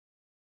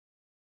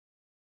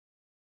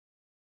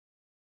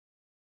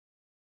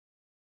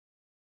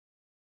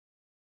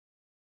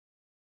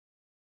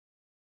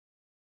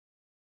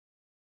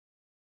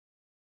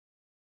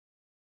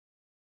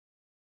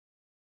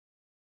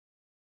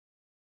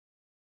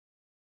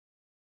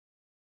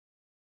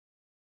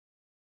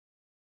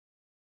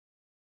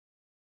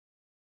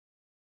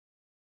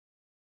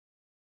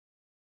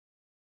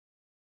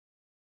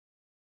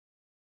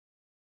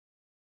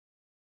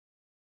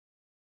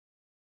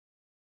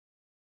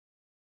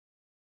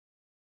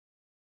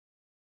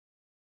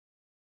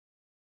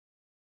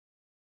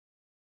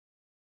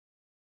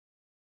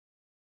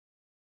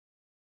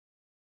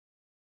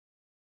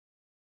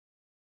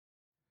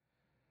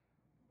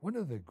One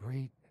of the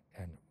great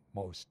and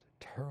most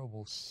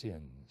terrible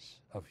sins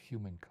of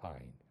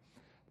humankind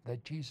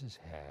that Jesus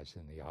has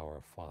in the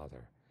Our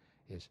Father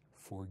is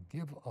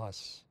forgive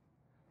us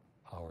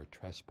our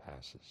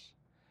trespasses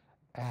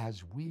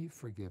as we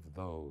forgive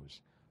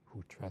those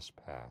who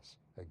trespass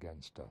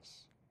against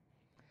us.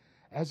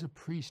 As a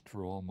priest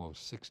for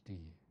almost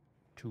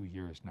 62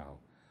 years now,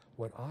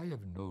 what I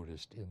have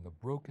noticed in the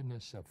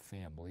brokenness of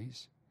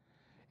families,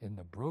 in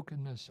the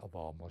brokenness of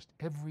almost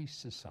every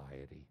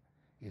society,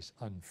 is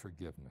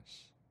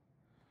unforgiveness.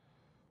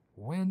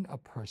 When a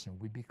person,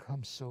 we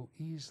become so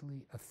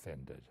easily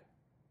offended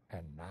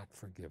and not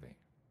forgiving.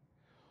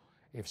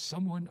 If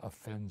someone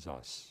offends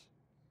us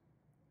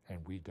and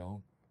we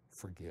don't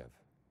forgive,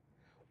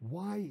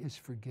 why is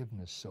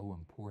forgiveness so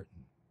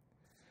important?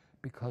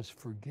 Because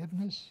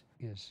forgiveness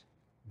is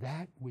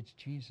that which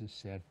Jesus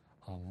said,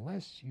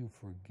 unless you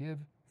forgive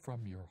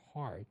from your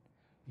heart,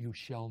 you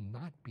shall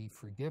not be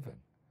forgiven.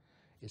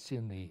 It's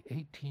in the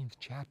 18th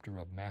chapter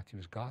of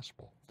Matthew's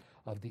Gospel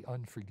of the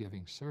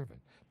unforgiving servant,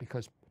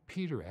 because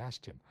Peter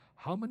asked him,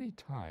 how many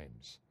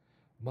times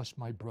must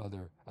my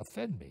brother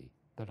offend me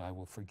that I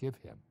will forgive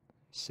him?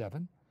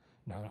 7?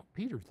 Now,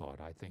 Peter thought,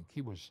 I think,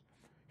 he must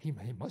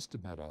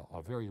have met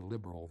a very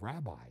liberal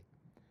rabbi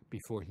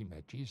before he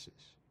met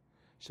Jesus.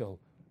 So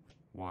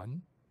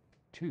 1,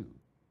 2,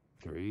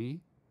 3,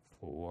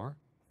 4,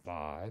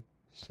 5,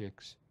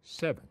 6,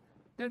 7.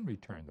 Then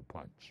return the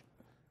punch.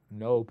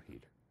 No,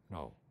 Peter,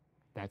 no,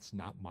 that's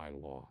not my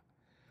law.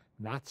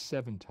 Not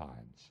 7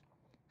 times,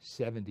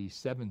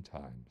 77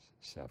 times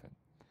 7.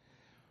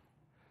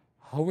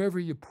 However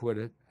you put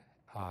it,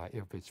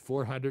 if it's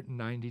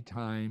 490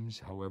 times,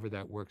 however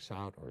that works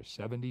out, or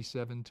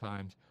 77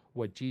 times,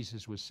 what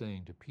Jesus was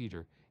saying to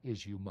Peter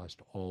is you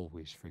must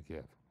always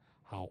forgive.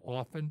 How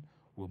often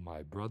will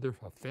my brother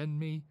offend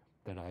me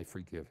that I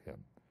forgive him?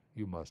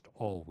 You must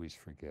always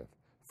forgive.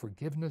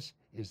 Forgiveness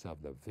is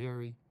of the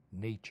very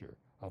nature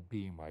of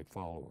being my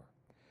follower.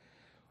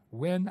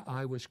 When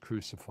I was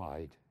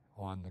crucified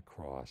on the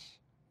cross,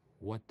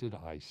 what did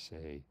I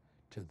say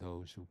to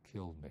those who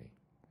killed me?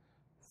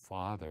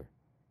 Father,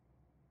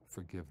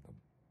 forgive them.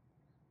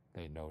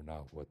 They know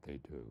not what they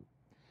do.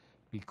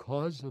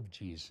 Because of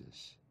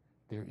Jesus,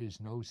 there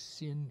is no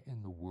sin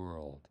in the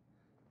world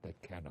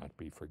that cannot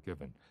be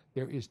forgiven.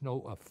 There is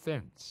no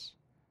offense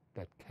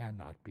that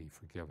cannot be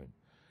forgiven.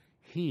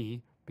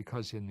 He,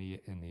 because in the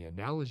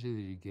analogy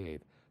that he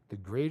gave, the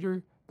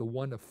greater the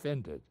one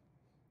offended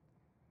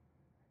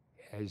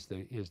is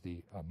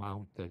the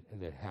amount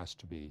that has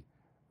to be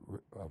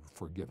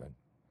forgiven.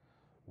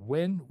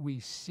 When we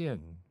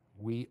sin,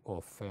 we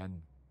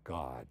offend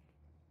God.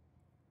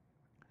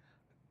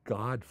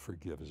 God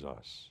forgives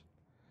us.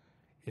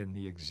 In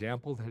the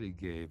example that he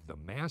gave, the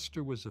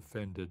master was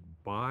offended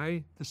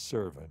by the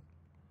servant,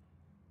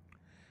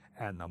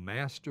 and the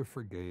master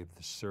forgave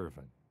the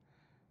servant.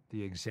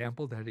 The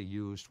example that he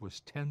used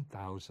was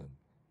 10,000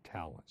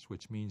 talents,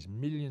 which means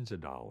millions of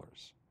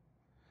dollars.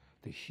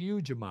 The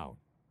huge amount.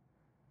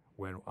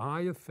 When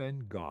I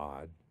offend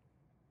God,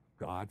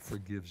 God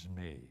forgives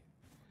me.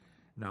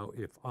 Now,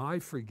 if I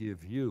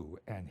forgive you,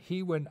 and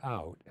he went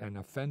out and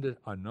offended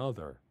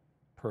another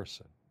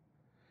person,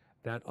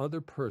 that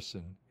other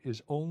person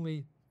is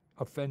only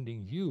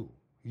offending you.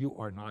 You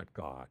are not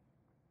God.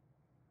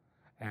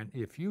 And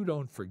if you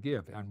don't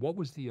forgive, and what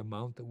was the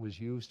amount that was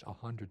used?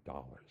 $100.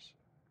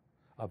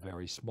 A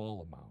very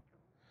small amount.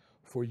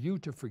 For you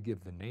to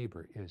forgive the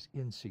neighbor is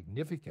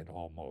insignificant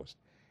almost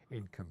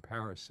in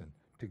comparison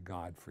to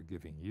God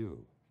forgiving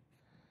you.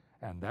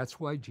 And that's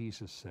why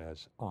Jesus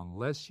says,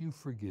 unless you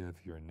forgive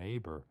your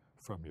neighbor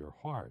from your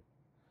heart,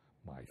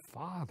 my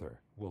Father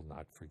will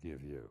not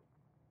forgive you.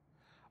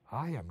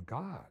 I am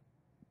God,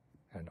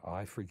 and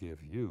I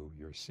forgive you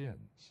your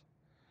sins.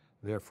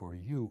 Therefore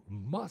you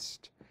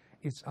must.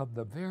 It's of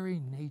the very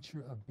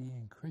nature of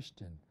being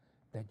Christian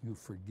that you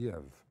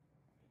forgive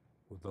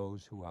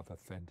those who have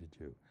offended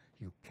you.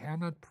 You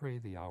cannot pray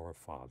the Our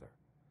Father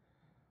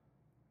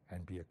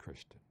and be a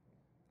Christian.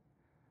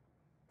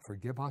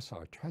 Forgive us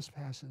our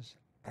trespasses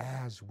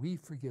as we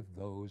forgive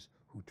those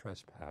who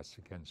trespass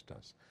against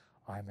us.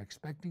 I'm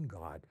expecting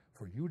God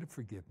for you to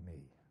forgive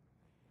me.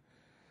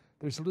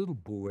 There's a little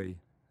boy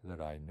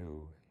that I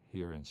knew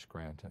here in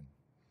Scranton,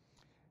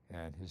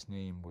 and his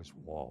name was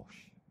Walsh.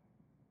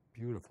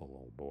 Beautiful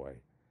old boy,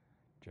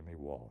 Eddie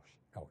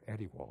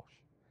Walsh.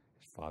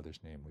 His father's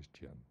name was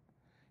Jim.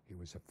 He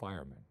was a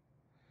fireman,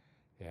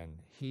 and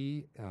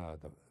he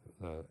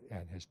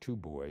and his 2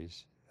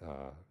 boys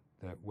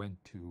that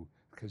went to,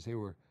 because they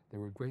were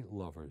great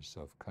lovers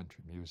of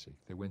country music.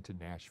 They went to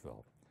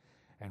Nashville,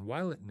 and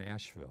while at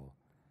Nashville,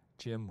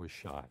 Jim was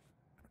shot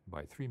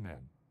by 3 men,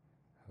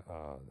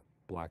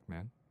 black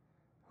men,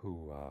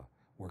 who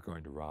were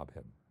going to rob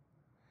him.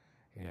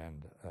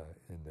 And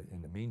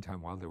in the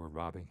meantime, while they were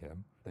robbing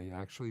him, they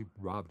actually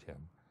robbed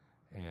him,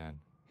 and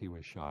he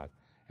was shot.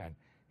 And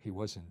he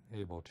wasn't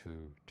able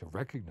to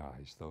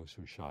recognize those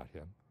who shot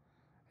him.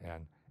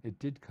 And it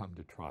did come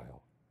to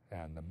trial.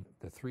 And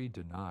the 3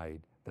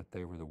 denied that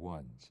they were the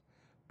ones.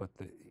 But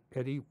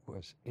Eddie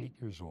was 8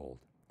 years old.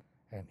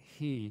 And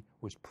he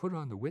was put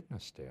on the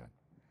witness stand,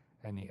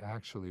 and he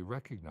actually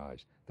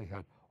recognized they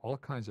had all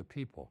kinds of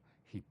people.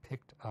 He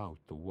picked out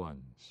the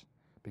ones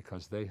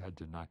because they had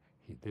denied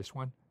this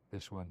one,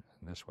 and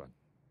this one.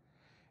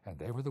 And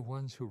they were the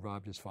ones who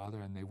robbed his father,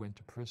 and they went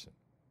to prison.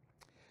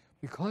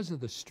 Because of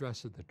the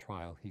stress of the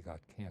trial, he got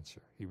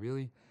cancer. He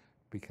really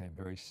became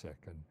very sick.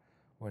 And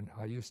when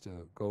I used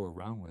to go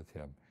around with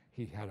him,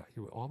 he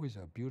was always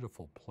a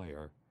beautiful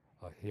player.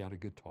 He had a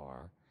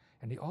guitar,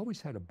 and he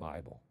always had a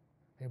Bible.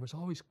 He was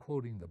always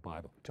quoting the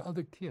Bible to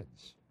other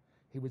kids.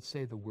 He would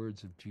say the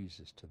words of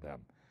Jesus to them.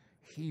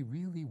 He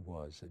really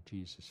was a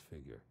Jesus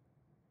figure.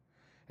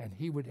 And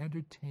he would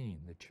entertain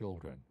the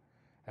children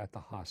at the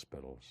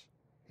hospitals.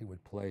 He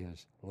would play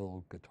his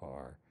little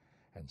guitar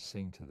and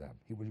sing to them.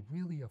 He was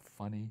really a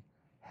funny,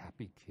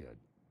 happy kid,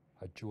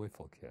 a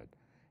joyful kid,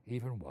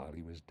 even while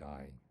he was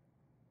dying.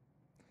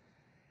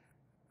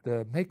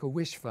 The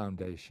Make-A-Wish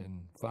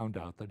Foundation found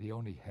out that he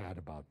only had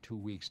about 2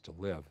 weeks to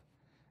live,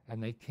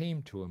 and they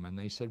came to him and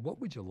they said, what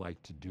would you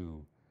like to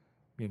do?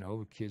 You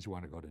know, kids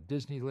want to go to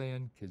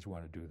Disneyland, kids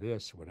want to do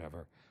this,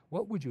 whatever.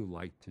 What would you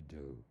like to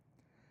do?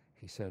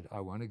 He said, I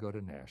want to go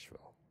to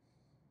Nashville.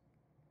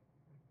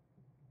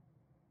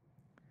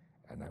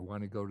 And I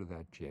want to go to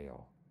that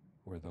jail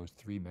where those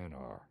 3 men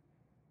are.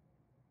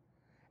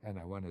 And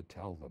I want to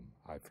tell them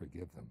I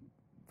forgive them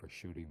for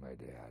shooting my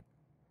dad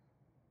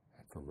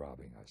and for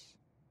robbing us.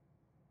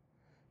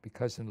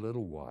 Because in a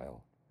little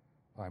while,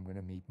 I'm going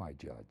to meet my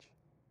judge,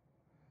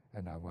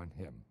 and I want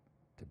him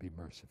to be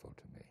merciful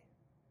to me.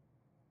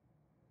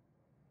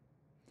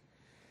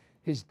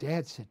 His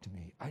dad said to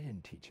me, I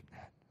didn't teach him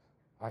that.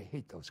 I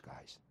hate those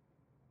guys.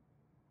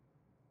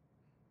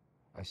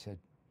 I said,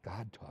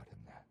 God taught him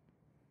that.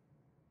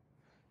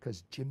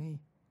 Because Jimmy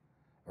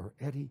or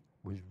Eddie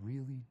was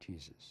really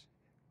Jesus.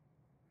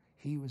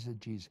 He was a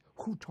Jesus.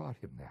 Who taught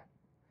him that?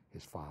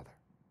 His father.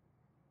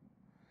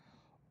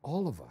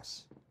 All of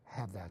us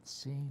have that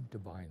same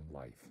divine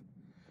life.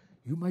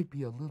 You might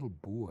be a little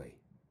boy,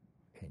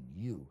 and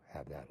you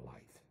have that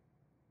life.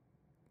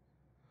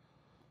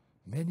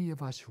 Many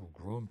of us who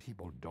are grown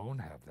people don't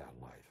have that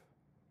life.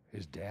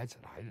 His dad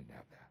said, I didn't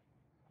have that.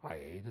 I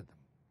hated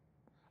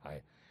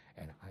them.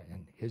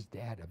 And his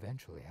dad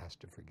eventually has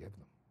to forgive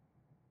them.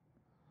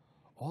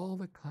 All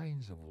the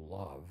kinds of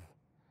love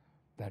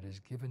that is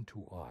given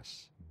to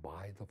us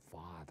by the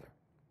Father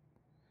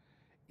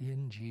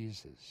in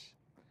Jesus.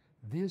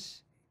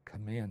 This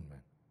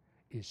commandment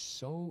is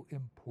so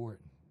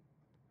important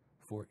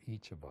for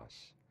each of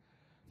us.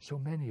 So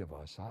many of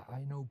us,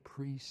 I know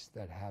priests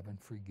that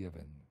haven't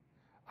forgiven.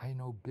 I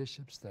know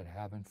bishops that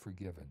haven't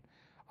forgiven.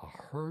 A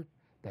hurt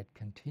that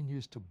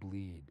continues to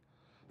bleed.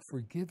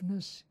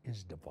 Forgiveness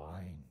is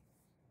divine.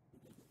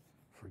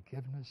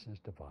 Forgiveness is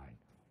divine.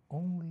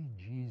 Only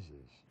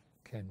Jesus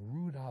can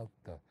root out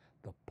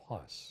the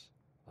pus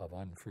of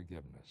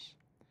unforgiveness.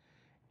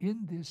 In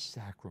this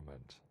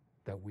sacrament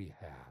that we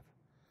have,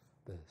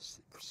 the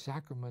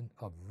sacrament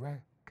of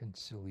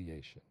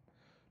reconciliation,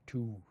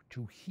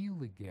 to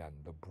heal again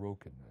the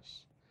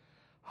brokenness,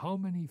 how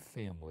many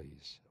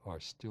families are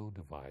still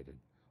divided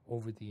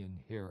over the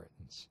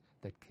inheritance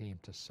that came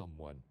to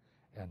someone,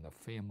 and the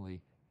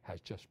family has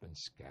just been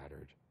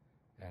scattered,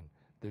 and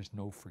there's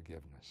no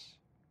forgiveness?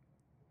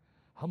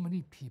 How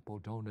many people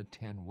don't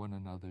attend one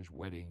another's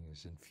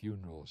weddings and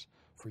funerals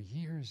for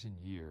years and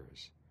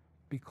years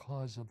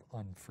because of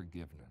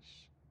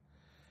unforgiveness?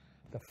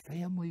 The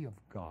family of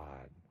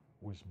God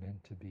was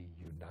meant to be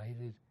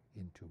united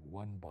into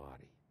one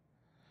body.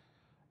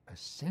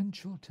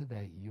 Essential to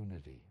that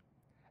unity,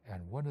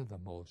 and one of the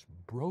most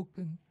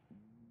broken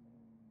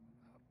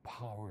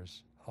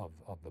powers of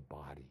the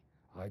body,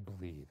 I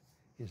believe,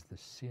 is the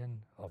sin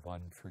of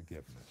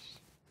unforgiveness.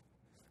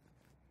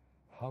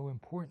 How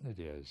important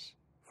it is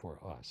for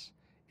us.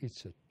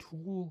 It's a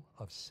tool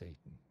of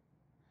Satan.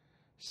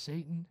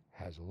 Satan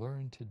has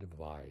learned to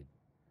divide.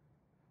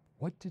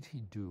 What did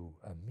he do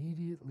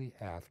immediately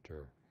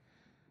after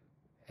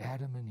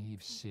Adam and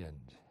Eve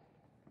sinned?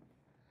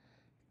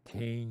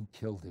 Cain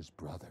killed his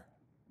brother.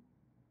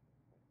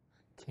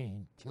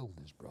 Cain killed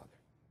his brother.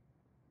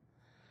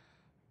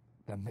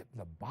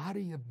 The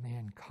body of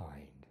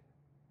mankind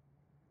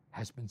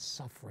has been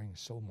suffering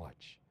so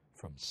much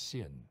from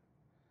sin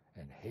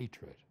and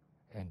hatred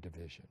and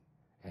division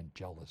and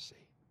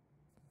jealousy.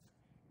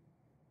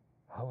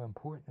 How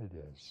important it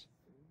is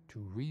to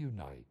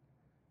reunite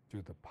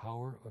through the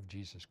power of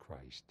Jesus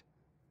Christ,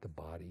 the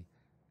body,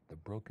 the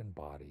broken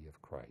body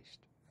of Christ.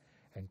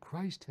 And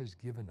Christ has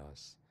given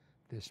us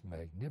this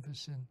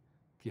magnificent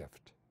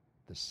gift,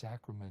 the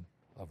sacrament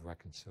of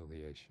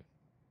reconciliation.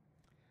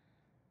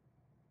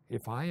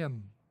 If I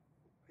am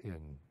in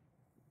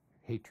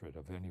hatred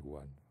of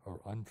anyone or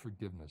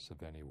unforgiveness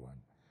of anyone,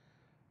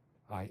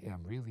 I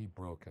am really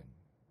broken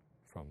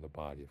from the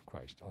body of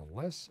Christ.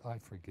 Unless I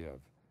forgive,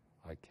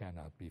 I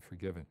cannot be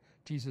forgiven.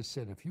 Jesus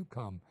said, if you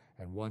come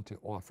and want to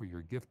offer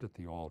your gift at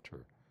the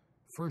altar,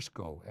 first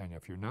go, and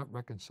if you're not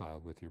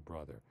reconciled with your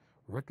brother,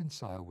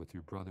 reconcile with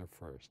your brother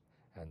first,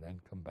 and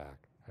then come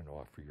back and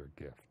offer your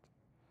gift.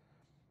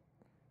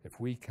 If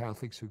we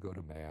Catholics who go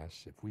to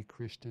Mass, if we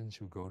Christians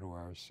who go to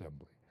our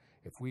assembly,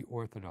 if we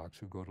Orthodox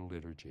who go to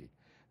liturgy,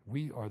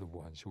 we are the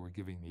ones who are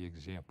giving the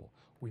example.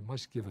 We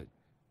must give it.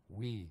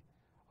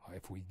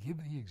 If we give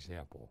the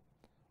example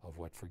of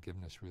what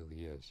forgiveness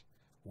really is,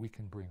 we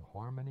can bring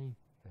harmony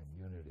and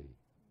unity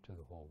to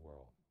the whole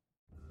world.